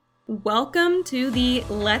Welcome to the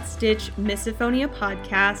Let's Ditch Misophonia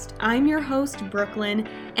podcast. I'm your host, Brooklyn,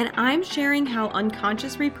 and I'm sharing how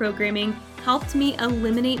unconscious reprogramming helped me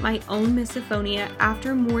eliminate my own misophonia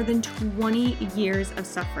after more than 20 years of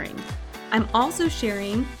suffering. I'm also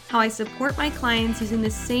sharing how I support my clients using the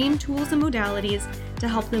same tools and modalities to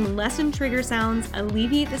help them lessen trigger sounds,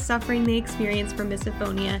 alleviate the suffering they experience from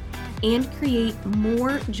misophonia, and create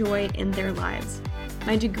more joy in their lives.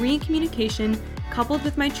 My degree in communication, coupled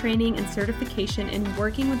with my training and certification in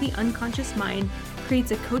working with the unconscious mind,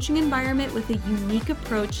 creates a coaching environment with a unique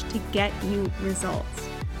approach to get you results.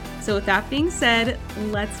 So with that being said,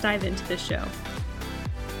 let's dive into the show.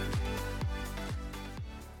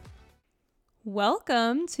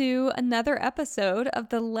 Welcome to another episode of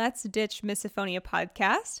the Let's Ditch Misophonia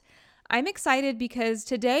podcast. I'm excited because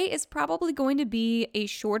today is probably going to be a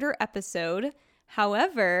shorter episode.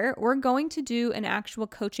 However, we're going to do an actual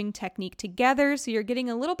coaching technique together, so you're getting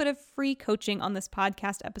a little bit of free coaching on this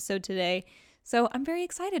podcast episode today. So I'm very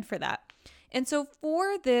excited for that. And so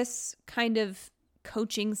for this kind of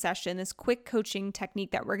coaching session, this quick coaching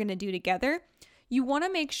technique that we're going to do together, you want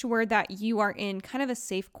to make sure that you are in kind of a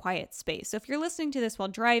safe, quiet space. So if you're listening to this while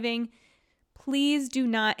driving, please do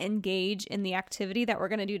not engage in the activity that we're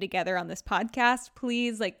going to do together on this podcast.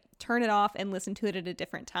 Please turn it off and listen to it at a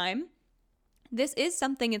different time. This is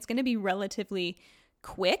something, it's going to be relatively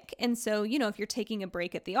quick. And so, if you're taking a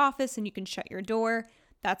break at the office and you can shut your door,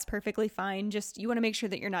 that's perfectly fine. Just, you want to make sure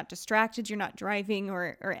that you're not distracted, you're not driving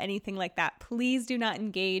or anything like that. Please do not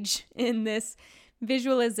engage in this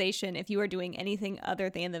visualization if you are doing anything other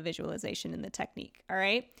than the visualization in the technique. All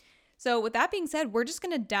right. So with that being said, we're just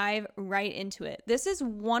going to dive right into it. This is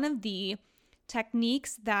one of the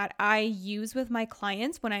techniques that I use with my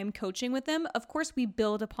clients when I'm coaching with them. Of course, we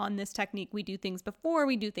build upon this technique. We do things before,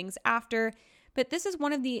 we do things after, but this is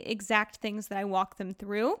one of the exact things that I walk them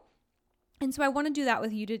through. And so I want to do that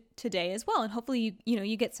with you today as well. And hopefully,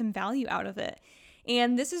 you get some value out of it.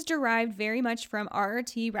 And this is derived very much from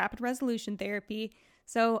RRT, rapid resolution therapy.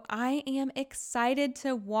 So I am excited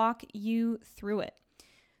to walk you through it.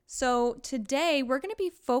 So today we're going to be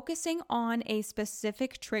focusing on a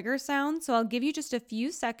specific trigger sound. So I'll give you just a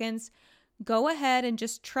few seconds. Go ahead and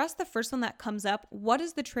just trust the first one that comes up. What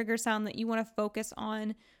is the trigger sound that you want to focus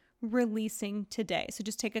on releasing today? So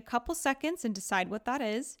just take a couple seconds and decide what that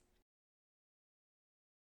is.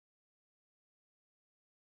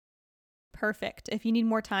 Perfect. If you need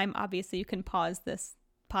more time, obviously you can pause this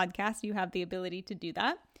podcast. You have the ability to do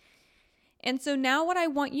that. And so now what I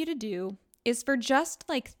want you to do is for just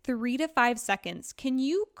 3 to 5 seconds, can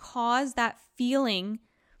you cause that feeling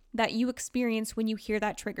that you experience when you hear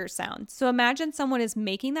that trigger sound? So imagine someone is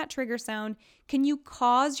making that trigger sound. Can you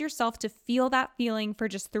cause yourself to feel that feeling for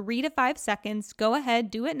just 3 to 5 seconds? Go ahead,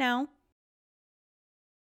 do it now.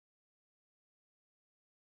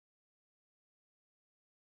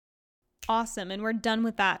 Awesome, and we're done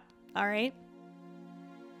with that, all right?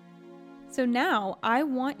 So now I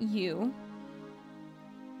want you,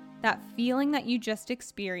 that feeling that you just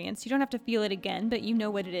experienced, you don't have to feel it again, but you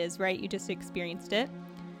know what it is, right? You just experienced it.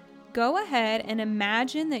 Go ahead and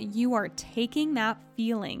imagine that you are taking that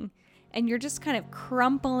feeling and you're just kind of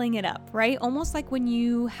crumpling it up, right? Almost like when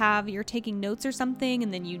you're taking notes or something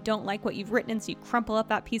and then you don't like what you've written, and so you crumple up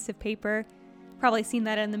that piece of paper. Probably seen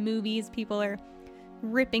that in the movies. People are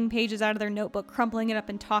ripping pages out of their notebook, crumpling it up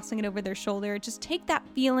and tossing it over their shoulder. Just take that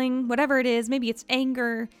feeling, whatever it is, maybe it's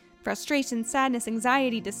anger, frustration, sadness,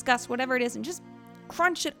 anxiety, disgust, whatever it is, and just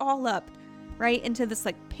crunch it all up right into this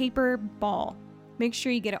paper ball. Make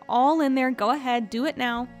sure you get it all in there. Go ahead, do it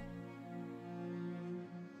now.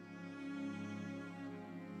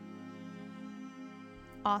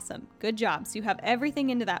 Awesome. Good job. So you have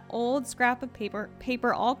everything into that old scrap of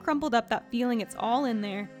paper all crumpled up, that feeling, it's all in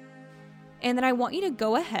there. And then I want you to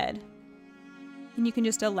go ahead and you can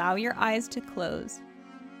just allow your eyes to close.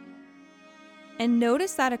 And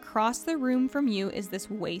notice that across the room from you is this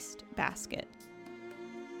waste basket.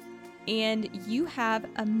 And you have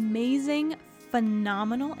amazing,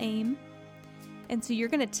 phenomenal aim. And so you're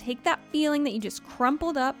going to take that feeling that you just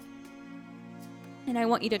crumpled up, and I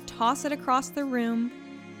want you to toss it across the room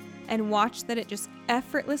and watch that it just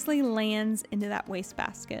effortlessly lands into that waste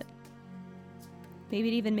basket. Maybe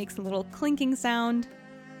it even makes a little clinking sound.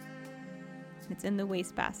 It's in the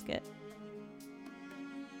waste basket.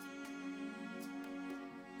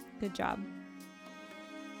 Good job.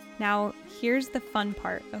 Now, here's the fun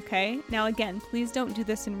part, okay? Now, again, please don't do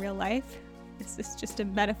this in real life. This is just a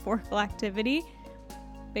metaphorical activity.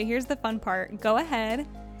 But here's the fun part. Go ahead,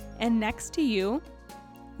 and next to you,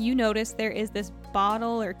 you notice there is this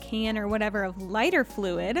bottle or can or whatever of lighter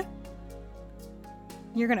fluid.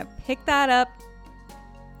 You're going to pick that up.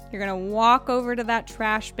 You're going to walk over to that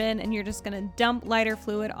trash bin and you're just going to dump lighter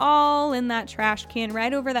fluid all in that trash can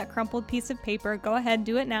right over that crumpled piece of paper. Go ahead,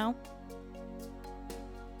 do it now.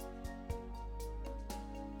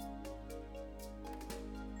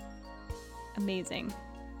 Amazing.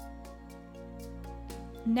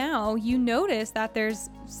 Now you notice that there's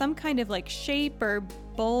some kind of like shape or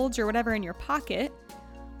bulge or whatever in your pocket.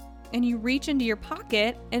 And you reach into your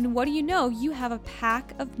pocket and what do you know? You have a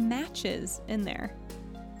pack of matches in there.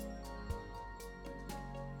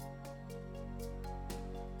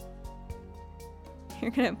 You're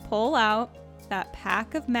going to pull out that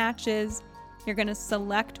pack of matches. You're going to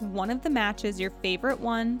select one of the matches, your favorite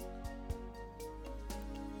one.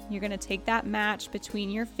 You're going to take that match between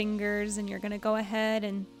your fingers and you're going to go ahead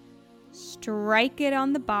and strike it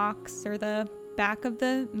on the box or the back of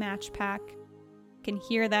the match pack. You can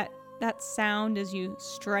hear that sound as you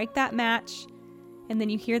strike that match, and then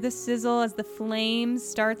you hear the sizzle as the flame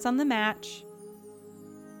starts on the match.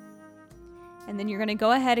 And then you're going to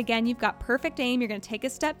go ahead again. You've got perfect aim. You're going to take a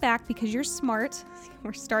step back because you're smart.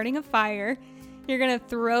 We're starting a fire. You're going to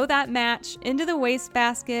throw that match into the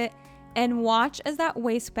wastebasket and watch as that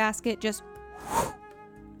wastebasket just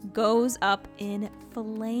goes up in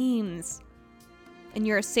flames. And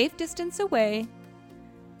you're a safe distance away.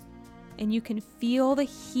 And you can feel the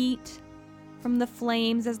heat from the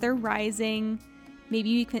flames as they're rising. Maybe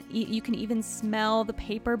you can even smell the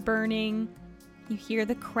paper burning. You hear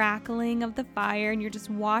the crackling of the fire and you're just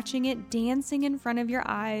watching it dancing in front of your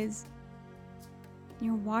eyes.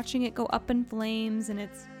 You're watching it go up in flames and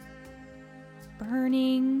it's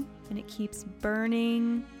burning and it keeps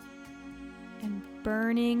burning and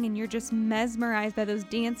burning and you're just mesmerized by those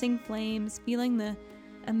dancing flames, feeling the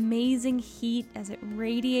amazing heat as it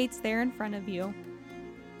radiates there in front of you.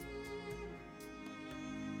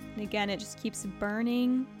 And again, it just keeps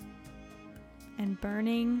burning and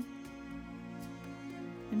burning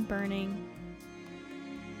and burning.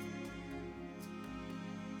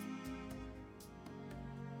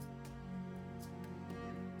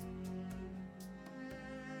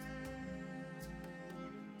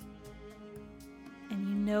 And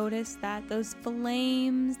you notice that those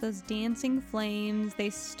flames, those dancing flames, they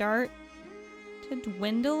start to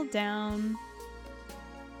dwindle down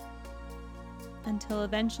until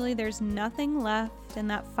eventually there's nothing left and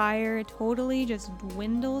that fire totally just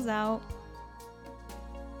dwindles out.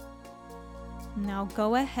 Now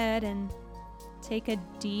go ahead and take a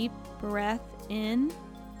deep breath in.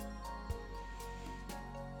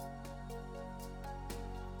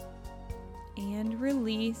 And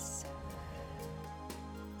release.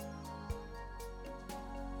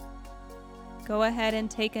 Go ahead and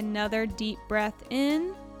take another deep breath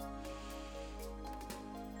in.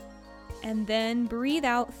 And then breathe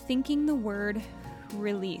out, thinking the word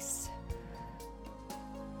release.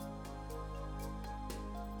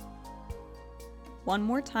 One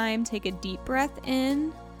more time, take a deep breath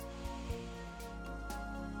in.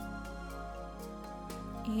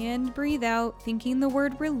 And breathe out, thinking the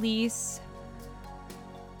word release.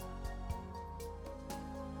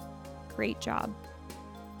 Great job.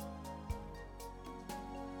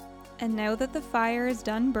 And now that the fire is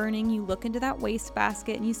done burning, you look into that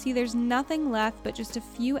wastebasket and you see there's nothing left but just a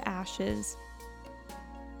few ashes.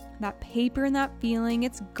 That paper and that feeling,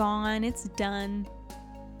 it's gone, it's done.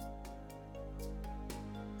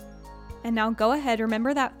 And now go ahead,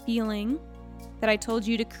 remember that feeling that I told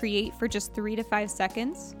you to create for just 3 to 5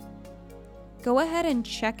 seconds? Go ahead and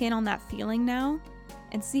check in on that feeling now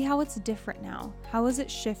and see how it's different now. How has it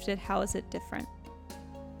shifted? How is it different?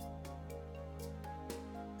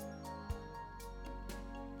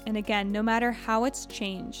 And again, no matter how it's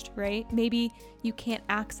changed, right? Maybe you can't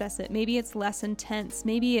access it. Maybe it's less intense.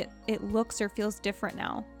 Maybe it looks or feels different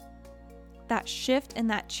now. That shift and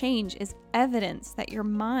that change is evidence that your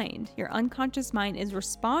mind, your unconscious mind, is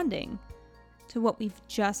responding to what we've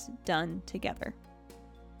just done together.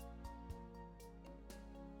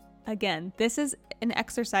 Again, this is an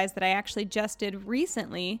exercise that I actually just did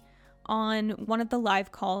recently on one of the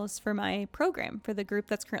live calls for my program, for the group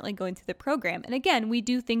that's currently going through the program. And again, we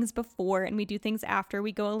do things before and we do things after.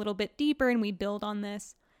 We go a little bit deeper and we build on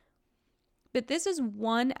this. But this is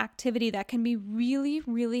one activity that can be really,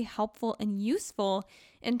 really helpful and useful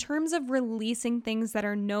in terms of releasing things that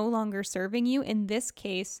are no longer serving you. In this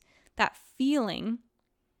case, that feeling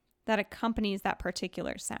that accompanies that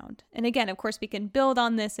particular sound. And again, of course, we can build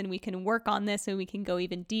on this and we can work on this and we can go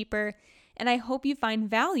even deeper. And I hope you find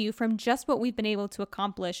value from just what we've been able to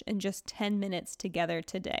accomplish in just 10 minutes together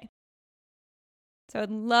today. So I'd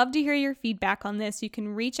love to hear your feedback on this. You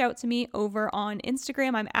can reach out to me over on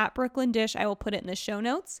Instagram. I'm at Brooklyn Dish. I will put it in the show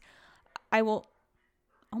notes. Oh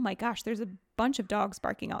my gosh, there's a bunch of dogs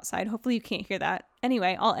barking outside. Hopefully you can't hear that.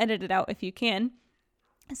 Anyway, I'll edit it out if you can.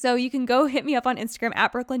 So you can go hit me up on Instagram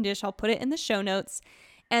at Brooklyn Dish. I'll put it in the show notes.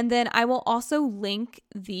 And then I will also link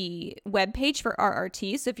the webpage for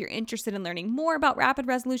RRT. So if you're interested in learning more about rapid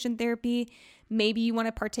resolution therapy, maybe you want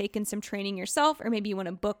to partake in some training yourself, or maybe you want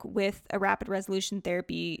to book with a rapid resolution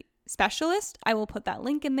therapy specialist, I will put that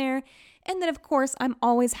link in there. And then, of course, I'm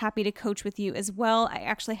always happy to coach with you as well. I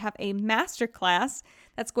actually have a masterclass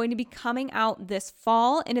that's going to be coming out this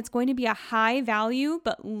fall, and it's going to be a high value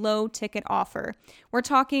but low ticket offer. We're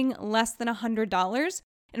talking less than $100,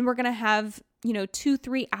 and we're going to have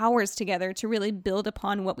 2-3 hours together to really build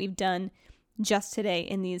upon what we've done just today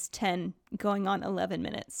in these 10 going on 11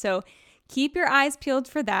 minutes. So keep your eyes peeled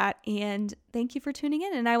for that. And thank you for tuning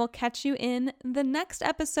in. And I will catch you in the next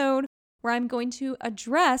episode, where I'm going to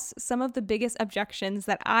address some of the biggest objections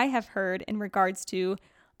that I have heard in regards to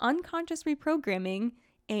unconscious reprogramming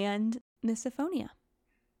and misophonia.